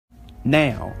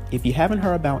Now, if you haven't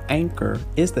heard about Anchor,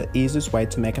 it's the easiest way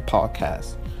to make a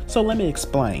podcast. So let me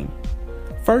explain.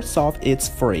 First off, it's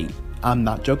free. I'm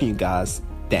not joking, you guys.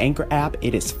 The Anchor app,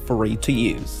 it is free to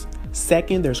use.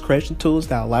 Second, there's creation tools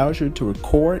that allows you to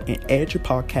record and edit your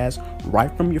podcast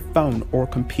right from your phone or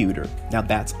computer. Now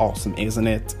that's awesome, isn't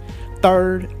it?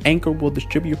 Third, Anchor will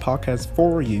distribute your podcast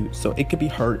for you so it can be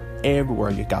heard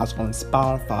everywhere, you guys, on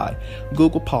Spotify,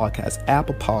 Google Podcasts,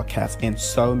 Apple Podcasts, and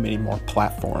so many more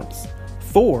platforms.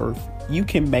 Fourth, you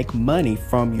can make money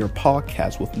from your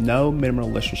podcast with no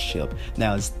minimum listenership.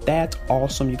 Now, is that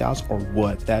awesome, you guys, or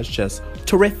what? That's just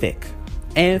terrific.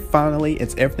 And finally,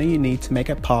 it's everything you need to make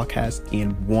a podcast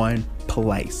in one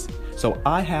place. So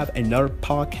I have another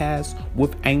podcast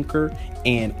with Anchor,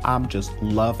 and I'm just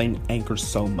loving Anchor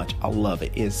so much. I love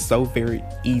it. It's so very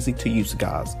easy to use,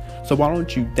 guys. So why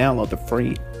don't you download the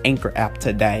free Anchor app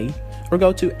today or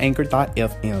go to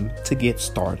anchor.fm to get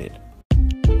started.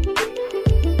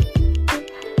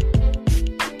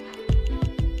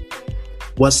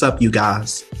 What's up, you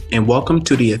guys? And welcome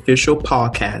to the official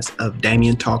podcast of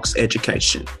Damien Talks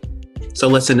Education. So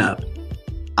listen up.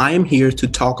 I am here to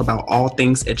talk about all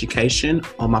things education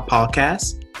on my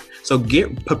podcast. So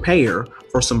get prepared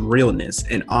for some realness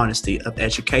and honesty of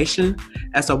education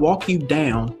as I walk you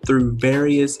down through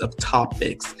various of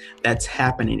topics that's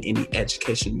happening in the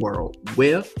education world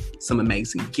with some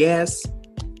amazing guests,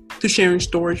 to sharing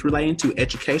stories relating to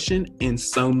education and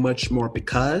so much more,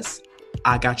 because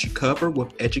I got you covered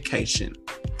with education.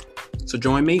 So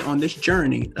join me on this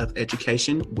journey of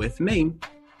education with me.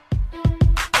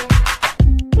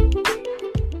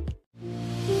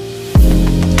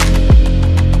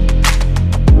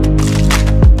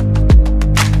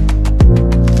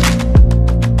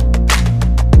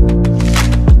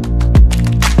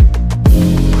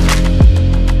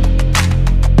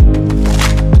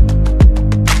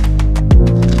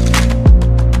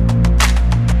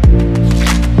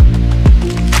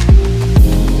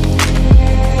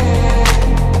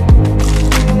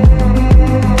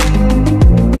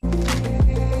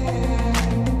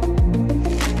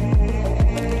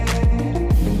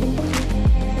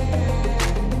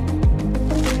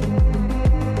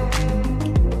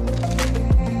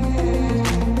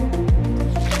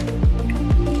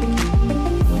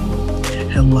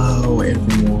 Hello,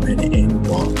 everyone, and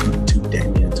welcome to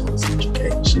Damien Talks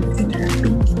Education. And happy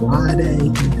Friday.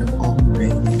 We have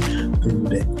already through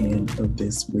the end of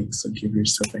this week. So give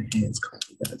yourself a hands clap,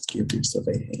 you guys. Give yourself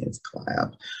a hands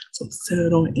clap. So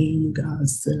settle in, you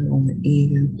guys. Settle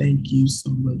in. Thank you so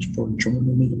much for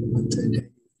joining me on today.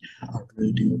 I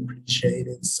really do appreciate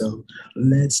it. So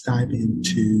let's dive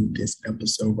into this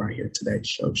episode right here, today's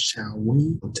show, shall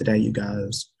we? Today, you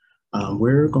guys,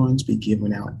 we're going to be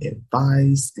giving out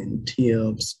advice and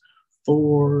tips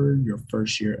for your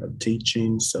first year of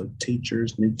teaching. So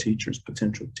teachers, new teachers,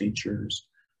 potential teachers,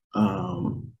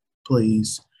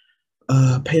 please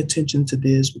pay attention to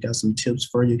this. We got some tips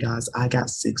for you guys. I got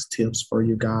 6 tips for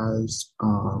you guys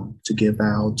to give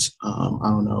out. I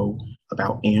don't know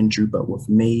about Andrew, but with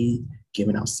me,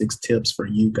 giving out 6 tips for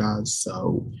you guys.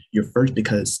 So your first,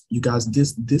 because you guys,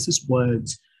 this is what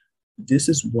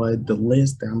the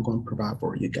list that I'm going to provide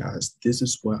for you guys. This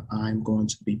is what I'm going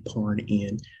to be pouring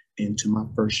into my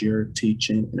first year of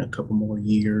teaching in a couple more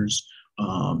years.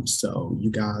 So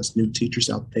you guys, new teachers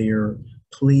out there,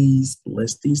 please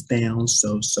list these down.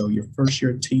 So your first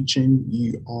year of teaching,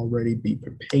 you already be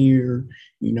prepared,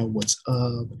 you know what's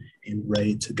up and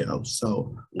ready to go.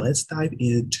 So let's dive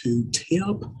into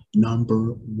tip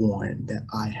number 1 that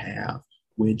I have,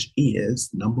 which is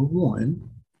number 1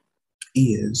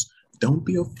 is don't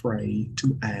be afraid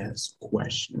to ask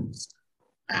questions.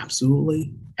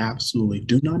 Absolutely, absolutely.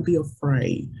 Do not be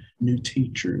afraid, new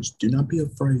teachers. Do not be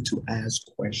afraid to ask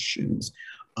questions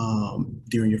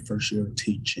during your first year of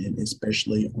teaching,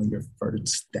 especially on your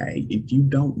first day. If you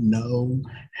don't know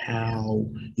how,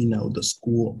 the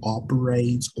school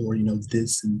operates or,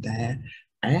 this and that,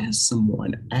 ask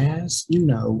someone, ask,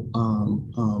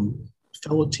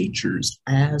 fellow teachers,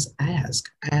 ask,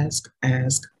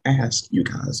 you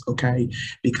guys, okay?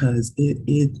 Because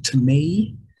it to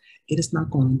me, it is not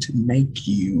going to make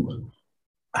you,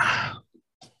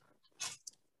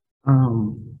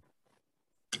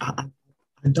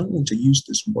 I don't want to use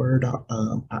this word. I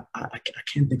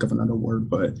can't think of another word,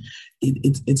 but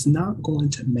it's not going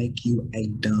to make you a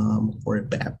dumb or a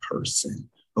bad person.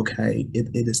 Okay,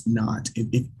 it is not.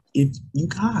 If you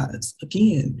guys,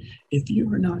 again, if you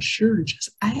are not sure, just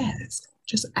ask,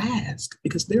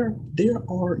 because there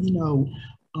are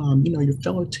Your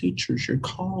fellow teachers, your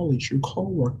colleagues, your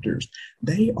coworkers,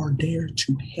 they are there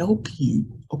to help you.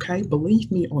 Okay,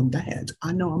 believe me on that.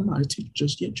 I know I'm not a teacher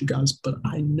just yet, you guys, but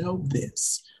I know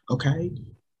this. Okay,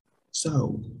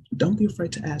 so don't be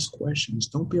afraid to ask questions.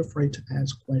 Don't be afraid to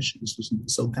ask questions.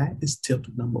 So that is tip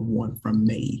number one from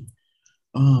me.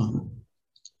 Um,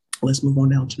 let's move on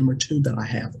down to number two that I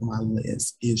have on my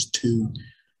list is to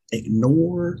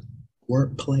ignore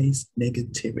workplace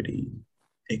negativity.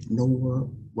 Ignore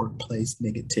workplace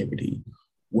negativity.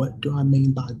 What do I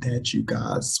mean by that, you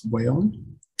guys? Well,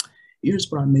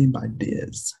 here's what I mean by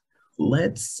this.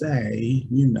 Let's say,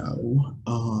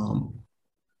 oh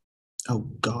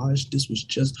gosh, this was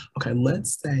just okay.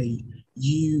 Let's say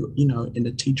in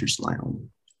the teacher's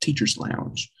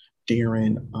lounge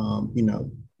during,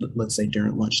 let's say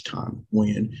during lunchtime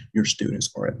when your students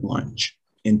are at lunch,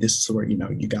 and this is where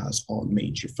you guys all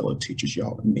meet, your fellow teachers,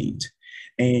 y'all meet,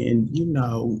 and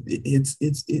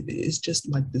it's just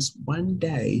like this one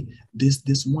day,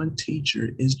 this one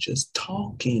teacher is just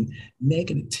talking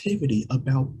negativity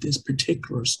about this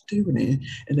particular student,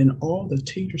 and then all the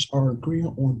teachers are agreeing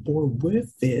on board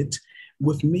with it.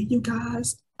 With me, you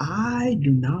guys, I do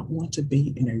not want to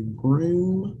be in a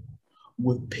room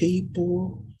with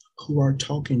people who are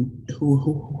talking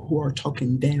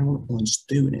down on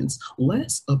students.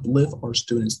 Let's uplift our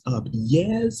students up.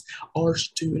 Yes, our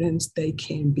students, they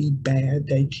can be bad,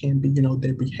 they can be,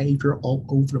 their behavior all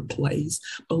over the place,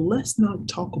 but let's not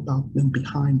talk about them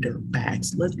behind their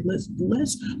backs. Let's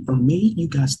for me, you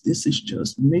guys, this is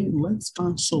just me. Let's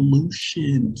find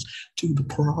solutions to the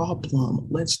problem.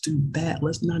 Let's do that.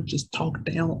 Let's not just talk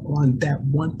down on that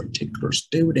one particular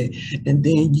student, and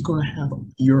then you're going to have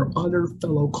your other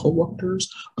fellow co-workers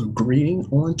agreeing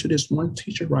on to this one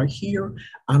teacher right here.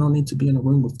 I don't need to be in a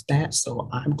room with that, so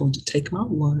I'm going to take my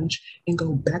lunch and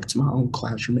go back to my own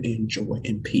classroom and enjoy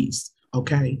in peace,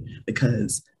 okay?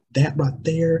 Because that right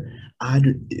there,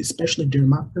 especially during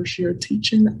my first year of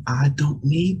teaching, I don't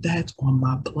need that on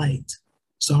my plate.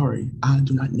 Sorry, I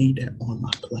do not need that on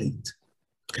my plate,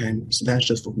 okay? So that's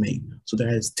just for me. So that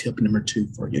is tip number two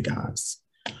for you guys.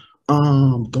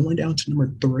 Going down to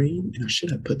number three, and I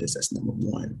should have put this as number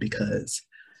one because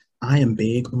I am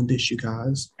big on this, you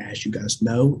guys. As you guys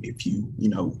know, if you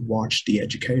watch The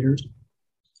Educators,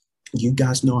 you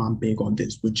guys know I'm big on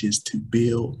this, which is to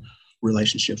build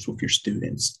relationships with your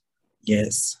students.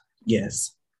 Yes.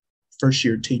 First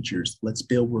year teachers, let's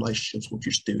build relationships with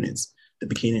your students. The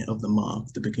beginning of the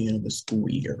month, the beginning of the school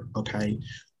year, okay?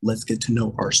 Let's get to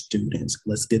know our students.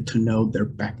 Let's get to know their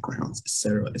backgrounds, et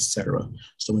cetera,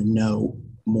 so we know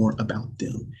more about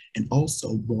them and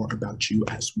also more about you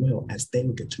as well, as they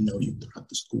will get to know you throughout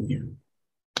the school year.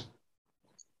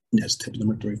 That's tip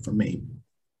number three for me.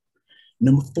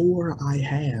 Number four I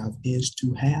have is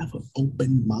to have an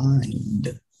open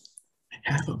mind.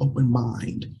 Have an open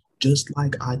mind. Just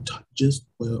like never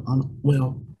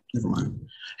mind.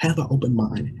 Have an open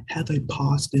mind. Have a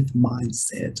positive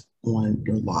mindset on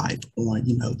your life.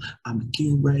 I'm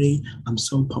getting ready. I'm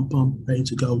so pumped. I'm ready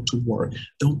to go to work.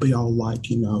 Don't be all like,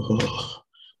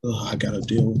 I got to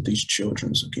deal with these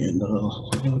children again.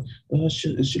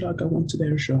 Should I go into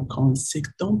there? Should I call in sick?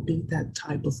 Don't be that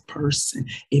type of person.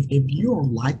 If you're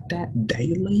like that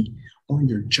daily on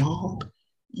your job,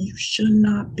 you should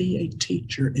not be a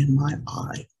teacher in my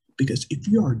eye. Because if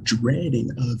you are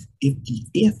dreading of if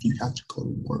you have to go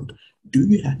to work, do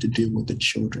you have to deal with the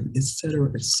children, et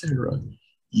cetera,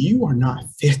 you are not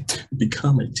fit to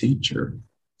become a teacher.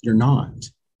 You're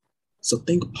not. So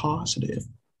think positive.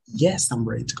 Yes, I'm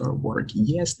ready to go to work.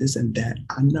 Yes, this and that.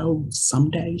 I know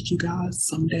some days, you guys,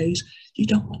 some days you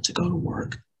don't want to go to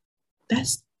work.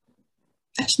 That's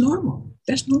normal.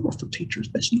 That's normal for teachers.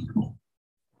 That's normal.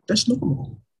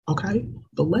 Okay,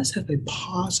 but let's have a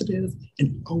positive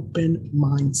and open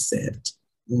mindset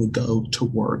when we go to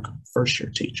work, first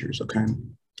year teachers, okay?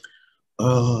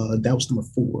 That was number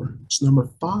four. So number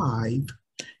five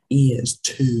is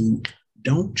to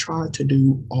don't try to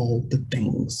do all the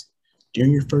things.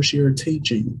 During your first year of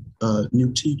teaching,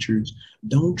 new teachers,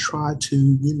 don't try to,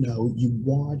 you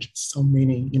watch so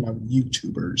many,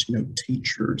 YouTubers,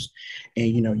 teachers,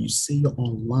 and, you see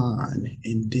online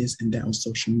and this and that on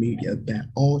social media that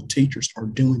all teachers are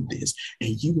doing this,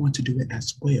 and you want to do it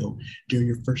as well during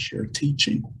your first year of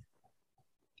teaching.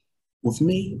 With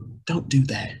me, don't do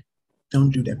that.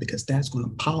 Don't do that because that's going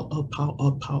to pile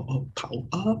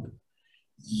up.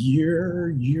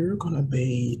 You're going to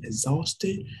be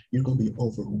exhausted. You're going to be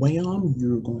overwhelmed.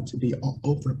 You're going to be all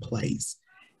over the place.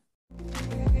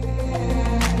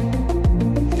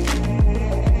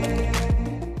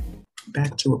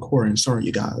 back to recording. Sorry,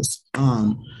 you guys.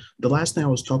 The last thing I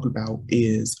was talking about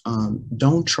is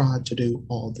don't try to do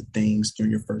all the things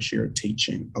during your first year of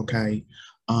teaching. Okay.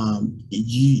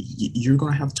 You're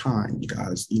gonna have time, you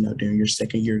guys. You know, during your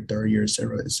second year, third year, et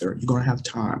cetera, et cetera. You're gonna have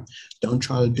time. Don't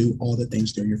try to do all the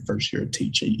things during your first year of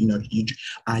teaching. You know,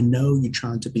 I know you're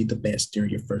trying to be the best during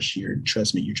your first year.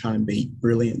 Trust me, you're trying to be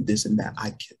brilliant, this and that. I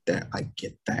get that. I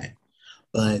get that.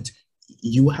 But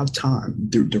you will have time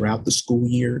throughout the school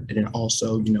year, and then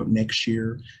also, you know, next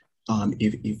year,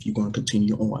 if you're going to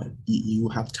continue on, you will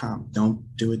have time. Don't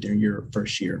do it during your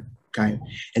first year. Okay.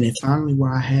 And then finally,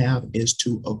 what I have is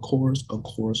to, of course,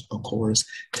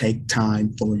 take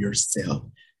time for yourself.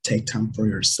 Take time for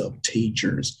yourself,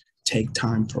 teachers. Take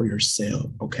time for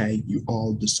yourself. Okay. You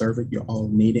all deserve it. You all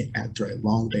need it after a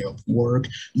long day of work.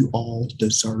 You all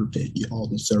deserve it. You all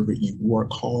deserve it. You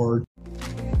work hard.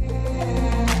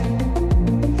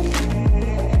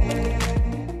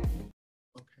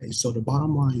 Okay, so the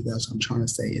bottom line, you guys, I'm trying to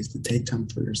say is to take time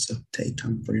for yourself. Take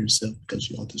time for yourself because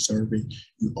you all deserve it.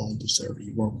 You all deserve it.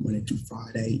 You work Monday through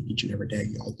Friday, each and every day.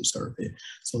 You all deserve it.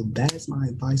 So that is my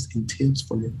advice and tips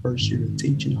for your first year of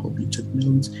teaching. I hope you took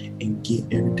notes and get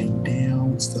everything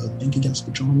down. So thank you guys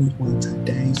for joining me on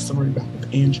today. Sorry about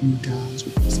with Andrew, you guys,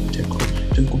 with some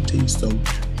difficulties. So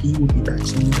he will be back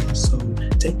soon, you guys. So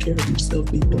take care of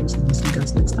yourself. Be blessed. And I'll see you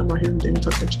guys next time right here on Daniel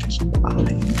Talks Education.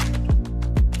 Bye.